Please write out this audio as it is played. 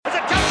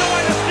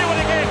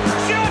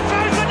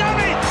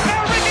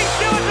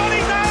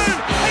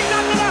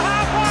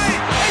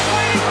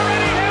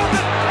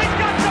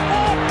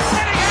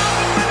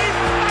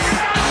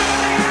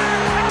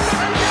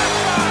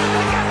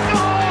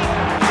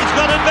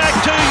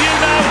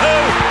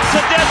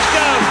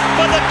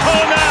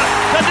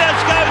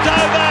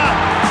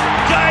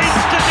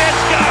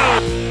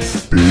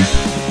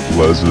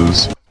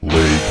Les's League.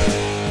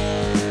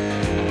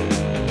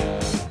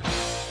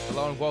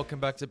 Hello and welcome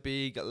back to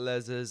Big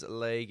Les's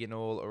League and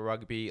all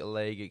rugby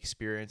league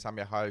experience. I'm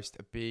your host,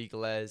 Big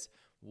Les.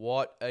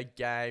 What a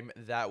game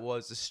that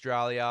was.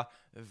 Australia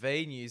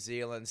v New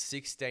Zealand,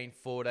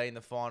 16-14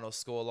 the final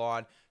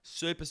scoreline.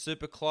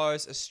 Super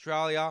close.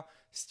 Australia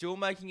still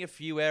making a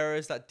few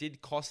errors that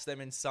did cost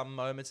them in some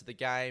moments of the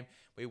game.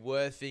 We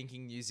were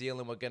thinking New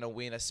Zealand were going to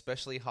win,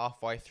 especially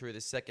halfway through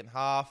the second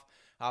half.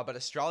 But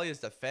Australia's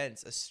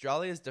defence,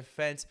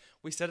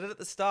 we said it at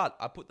the start.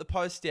 I put the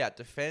post out.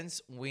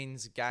 Defence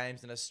wins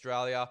games in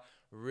Australia.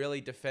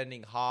 Really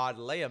defending hard.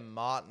 Liam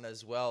Martin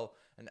as well.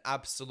 An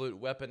absolute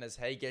weapon as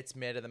he gets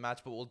man of the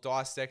match. But we'll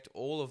dissect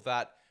all of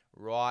that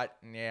right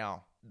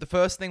now. The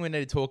first thing we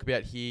need to talk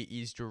about here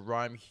is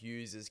Jahrome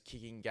Hughes'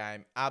 kicking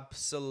game.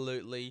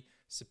 Absolutely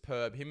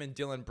superb. Him and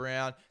Dylan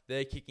Brown,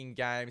 their kicking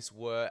games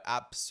were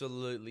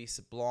absolutely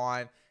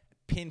sublime.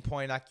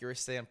 Pinpoint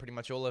accuracy on pretty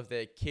much all of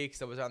their kicks.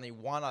 There was only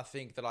one, I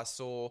think, that I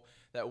saw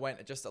that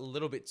went just a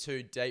little bit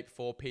too deep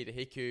for Peter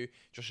Hiku.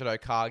 Joshua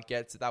Okar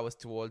gets it. That was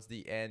towards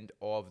the end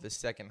of the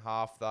second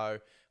half, though.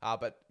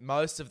 But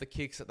most of the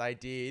kicks that they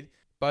did,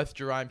 both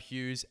Jahrome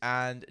Hughes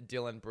and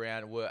Dylan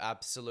Brown were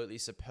absolutely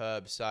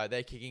superb. So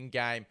their kicking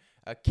game,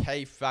 a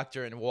key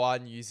factor in why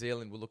New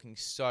Zealand were looking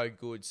so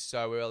good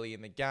so early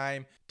in the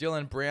game.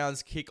 Dylan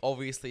Brown's kick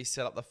obviously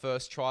set up the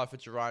first try for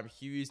Jahrome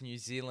Hughes. New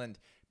Zealand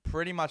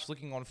pretty much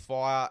looking on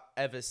fire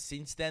ever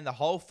since then. The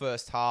whole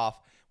first half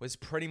was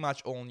pretty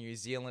much all New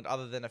Zealand,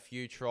 other than a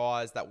few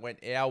tries that went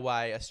our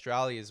way,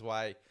 Australia's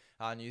way.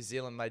 New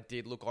Zealand, they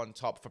did look on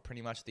top for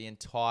pretty much the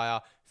entire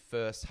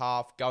first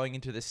half. Going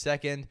into the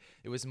second,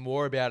 it was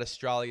more about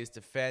Australia's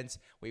defence.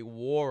 We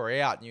wore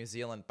out New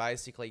Zealand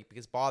basically,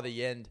 because by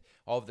the end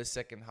of the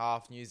second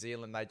half, New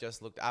Zealand, they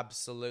just looked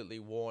absolutely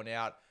worn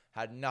out.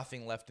 Had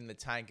nothing left in the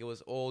tank. It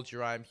was all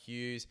Jahrome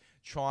Hughes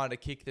trying to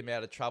kick them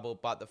out of trouble,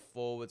 but the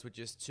forwards were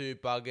just too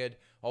buggered.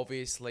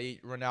 Obviously,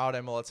 Ronaldo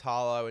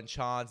Mulitalo and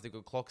Chance, the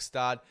good clock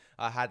start,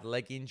 had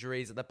leg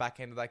injuries at the back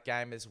end of that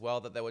game as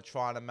well that they were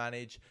trying to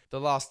manage. The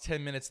last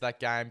 10 minutes of that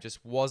game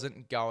just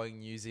wasn't going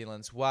New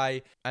Zealand's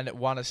way, and it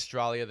won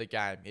Australia the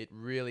game. It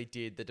really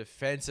did. The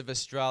defence of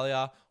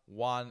Australia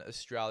won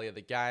Australia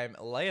the game.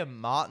 Liam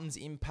Martin's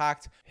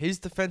impact, his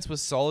defence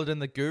was solid,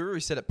 and the Guru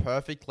said it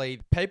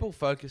perfectly. People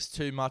focus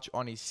too much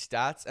on his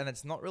stats, and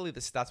it's not really the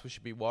stats we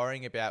should be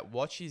worrying about.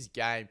 Watch his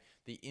game,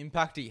 the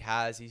impact he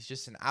has. He's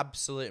just an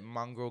absolute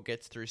mongrel,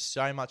 gets through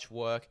so much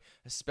work,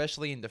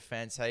 especially in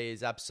defence. He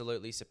is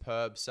absolutely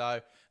superb.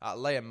 So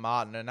Liam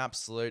Martin, an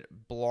absolute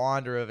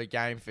blinder of a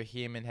game for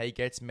him, and he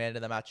gets man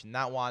of the match in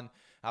that one.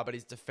 But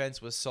his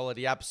defence was solid.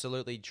 He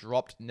absolutely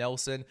dropped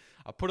Nelson.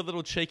 I put a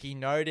little cheeky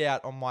note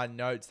out on my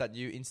notes, that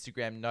new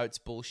Instagram notes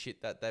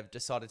bullshit that they've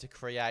decided to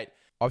create.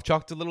 I've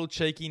chucked a little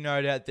cheeky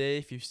note out there.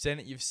 If you've seen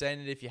it, you've seen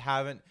it. If you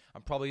haven't,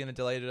 I'm probably going to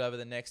delete it over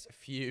the next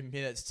few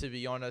minutes, to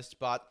be honest.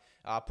 But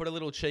put a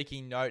little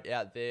cheeky note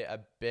out there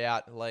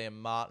about Liam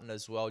Martin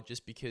as well,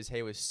 just because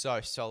he was so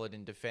solid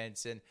in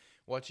defence. And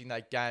watching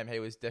that game, he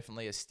was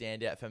definitely a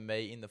standout for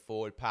me in the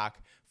forward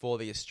pack for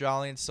the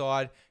Australian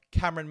side.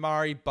 Cameron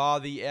Murray,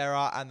 bar the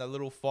error and the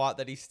little fight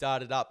that he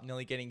started up,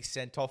 nearly getting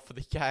sent off for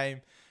the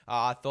game.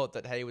 I thought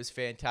that he was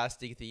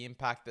fantastic. The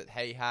impact that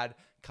he had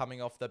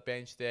coming off the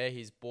bench there,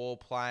 his ball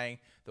playing,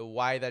 the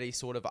way that he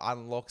sort of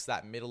unlocks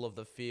that middle of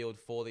the field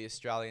for the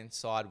Australian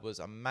side was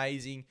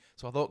amazing.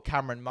 So I thought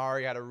Cameron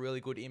Murray had a really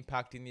good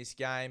impact in this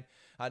game.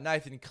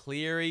 Nathan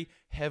Cleary,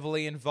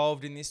 heavily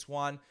involved in this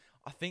one.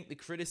 I think the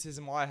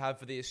criticism I have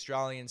for the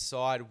Australian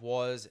side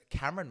was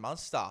Cameron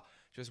Munster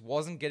just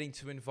wasn't getting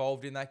too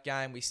involved in that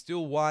game. We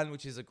still won,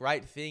 which is a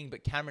great thing,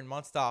 but Cameron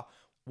Munster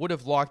would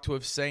have liked to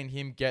have seen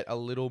him get a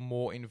little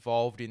more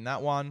involved in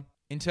that one.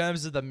 In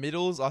terms of the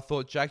middles, I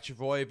thought Jack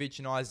Trbojevic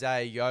and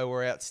Isaiah Yeo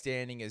were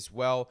outstanding as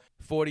well.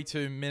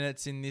 42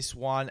 minutes in this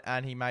one,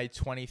 and he made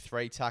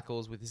 23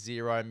 tackles with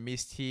 0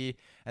 missed here.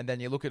 And then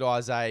you look at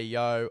Isaiah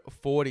Yeo,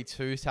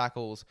 42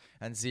 tackles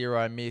and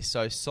 0 missed.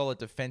 So solid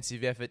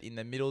defensive effort in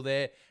the middle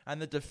there.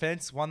 And the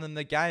defense won them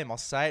the game. I'll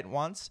say it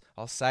once,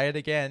 I'll say it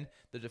again.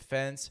 The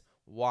defense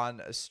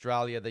won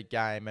Australia the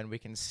game. And we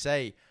can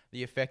see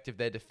the effect of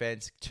their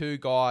defense. 2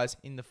 guys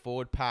in the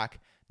forward pack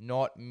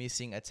not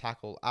missing a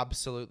tackle.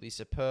 Absolutely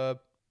superb.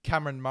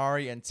 Cameron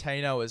Murray and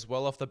Tino as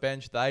well off the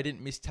bench. They didn't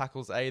miss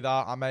tackles either.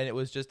 I mean, it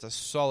was just a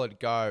solid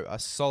go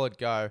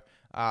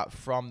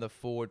from the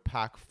forward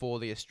pack for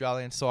the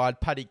Australian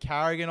side. Paddy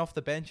Carrigan off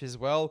the bench as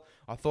well.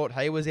 I thought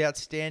he was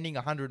outstanding.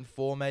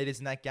 104 metres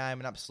in that game,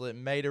 an absolute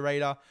metre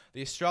eater.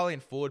 The Australian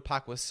forward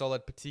pack was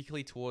solid,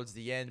 particularly towards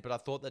the end, but I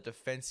thought the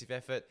defensive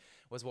effort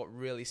was what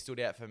really stood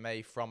out for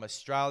me from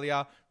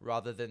Australia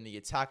rather than the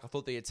attack. I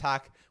thought the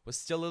attack was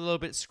still a little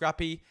bit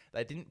scrappy.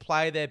 They didn't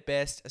play their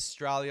best.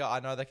 Australia, I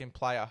know they can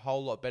play a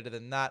whole lot better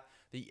than that.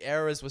 The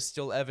errors were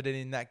still evident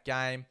in that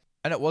game.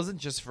 And it wasn't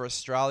just for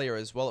Australia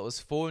as well. It was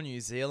for New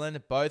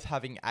Zealand, both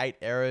having 8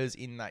 errors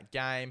in that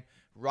game.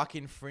 Ruck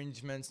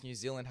infringements, New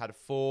Zealand had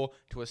 4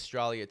 to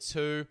Australia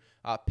 2.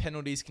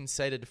 Penalties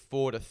conceded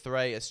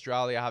 4-3.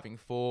 Australia having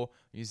 4.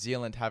 New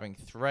Zealand having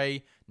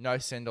 3. No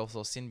send-offs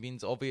or sin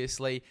bins,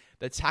 obviously.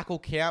 The tackle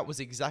count was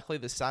exactly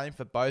the same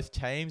for both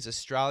teams.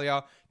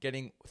 Australia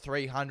getting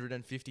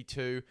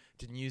 352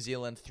 to New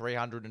Zealand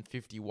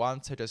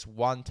 351. So just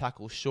one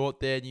tackle short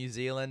there, New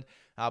Zealand.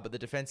 But the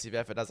defensive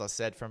effort, as I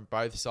said, from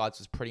both sides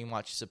was pretty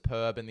much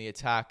superb in the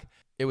attack.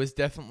 It was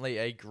definitely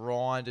a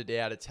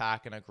grinded-out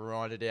attack and a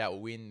grinded-out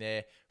win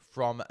there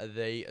from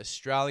the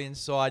Australian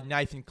side.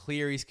 Nathan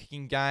Cleary's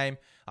kicking game.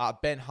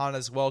 Ben Hunt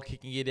as well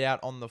kicking it out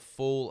on the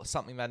full,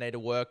 something they need to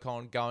work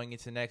on going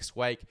into next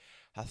week.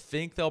 I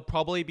think they'll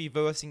probably be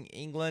versing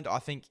England. I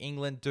think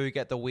England do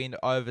get the win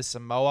over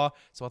Samoa.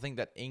 So I think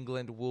that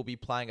England will be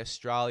playing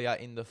Australia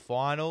in the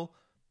final.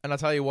 And I'll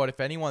tell you what,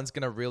 if anyone's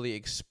going to really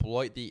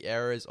exploit the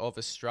errors of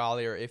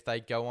Australia, if they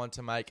go on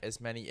to make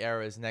as many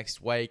errors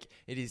next week,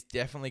 it is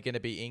definitely going to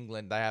be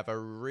England. They have a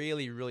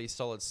really, really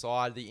solid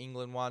side, the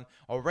England one.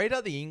 I'll read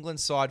out the England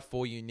side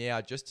for you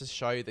now, just to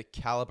show you the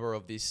caliber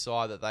of this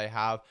side that they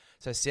have.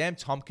 So Sam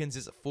Tompkins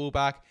is at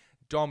fullback,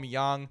 Dom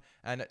Young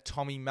and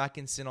Tommy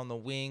Mackinson on the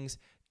wings,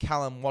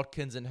 Callum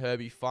Watkins and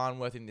Herbie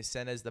Farnworth in the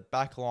centres. The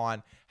back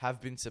line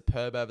have been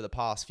superb over the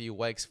past few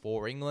weeks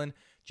for England.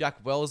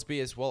 Jack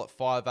Wellesby as well at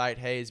 5'8".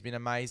 He has been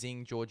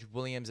amazing. George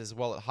Williams as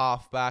well at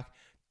halfback.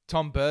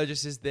 Tom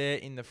Burgess is there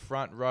in the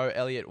front row.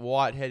 Elliot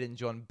Whitehead and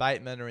John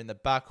Bateman are in the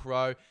back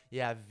row.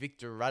 You have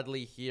Victor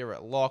Radley here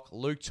at lock.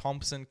 Luke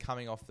Thompson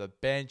coming off the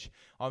bench.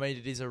 I mean,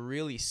 it is a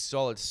really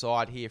solid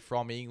side here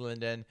from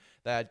England, and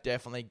they are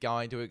definitely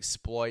going to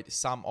exploit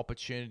some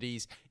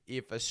opportunities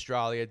if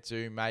Australia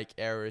do make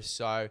errors.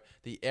 So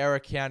the error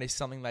count is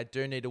something they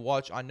do need to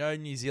watch. I know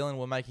New Zealand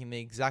were making the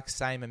exact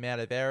same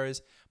amount of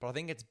errors, but I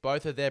think it's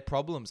both of their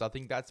problems. I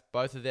think that's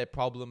both of their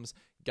problems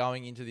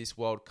going into this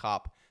World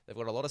Cup. They've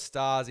got a lot of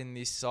stars in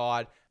this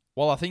side.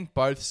 While I think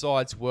both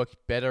sides work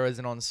better as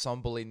an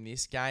ensemble in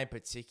this game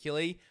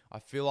particularly, I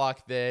feel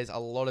like there's a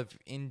lot of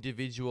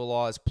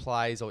individualised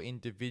plays or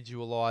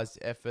individualised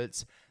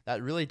efforts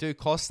that really do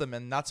cost them,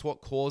 and that's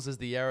what causes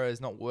the errors,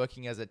 not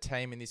working as a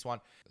team in this one.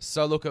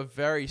 So look, a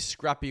very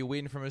scrappy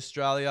win from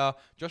Australia.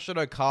 Josh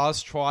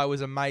Addo-Carr's try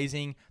was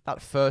amazing.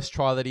 That first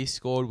try that he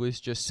scored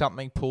was just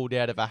something pulled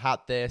out of a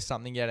hat there,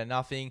 something out of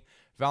nothing.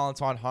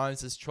 Valentine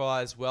Holmes'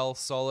 try as well,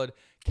 solid.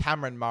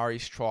 Cameron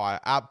Murray's try,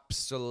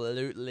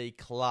 absolutely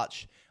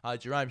clutch.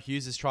 Jerome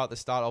Hughes' try at the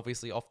start,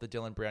 obviously off the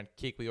Dylan Brown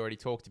kick. We already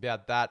talked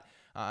about that.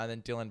 And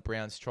then Dylan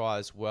Brown's try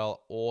as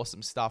well.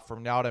 Awesome stuff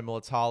from Ronaldo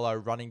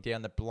Militalo running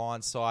down the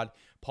blind side,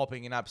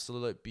 popping an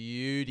absolute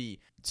beauty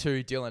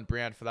to Dylan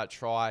Brown for that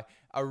try.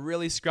 A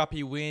really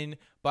scrappy win,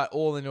 but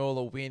all in all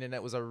a win, and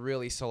it was a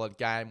really solid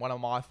game. One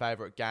of my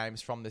favourite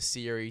games from the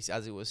series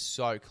as it was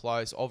so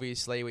close.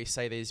 Obviously, we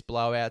see these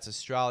blowouts.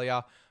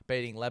 Australia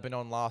beating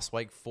Lebanon last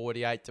week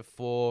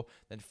 48-4,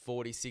 then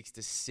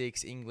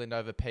 46-6. England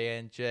over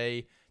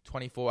PNG.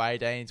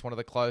 24-18 is one of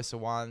the closer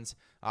ones.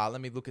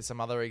 Let me look at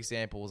some other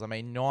examples. I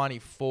mean,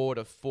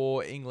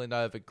 94-4, England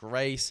over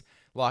Greece.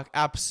 Like,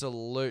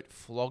 absolute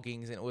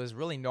floggings. And it was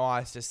really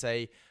nice to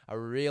see a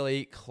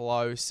really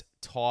close,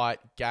 tight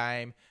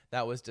game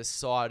that was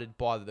decided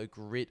by the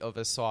grit of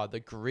a side.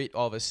 The grit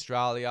of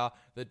Australia,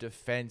 the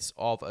defence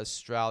of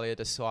Australia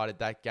decided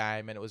that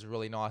game. And it was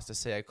really nice to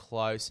see a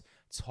close,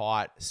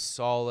 tight,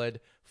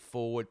 solid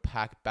forward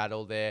pack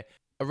battle there.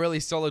 A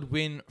really solid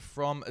win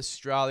from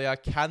Australia.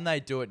 Can they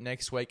do it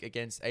next week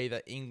against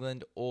either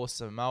England or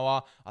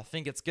Samoa? I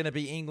think it's going to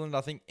be England. I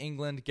think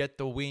England get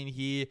the win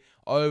here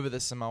over the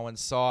Samoan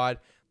side.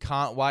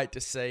 Can't wait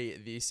to see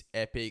this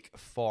epic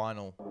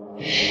final.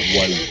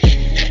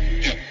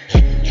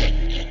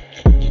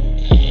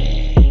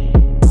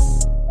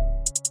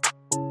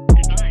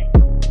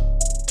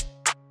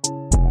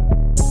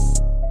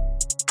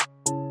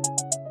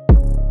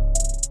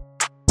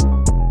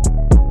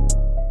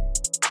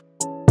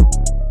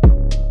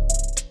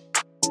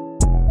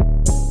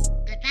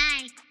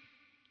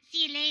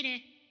 See you later.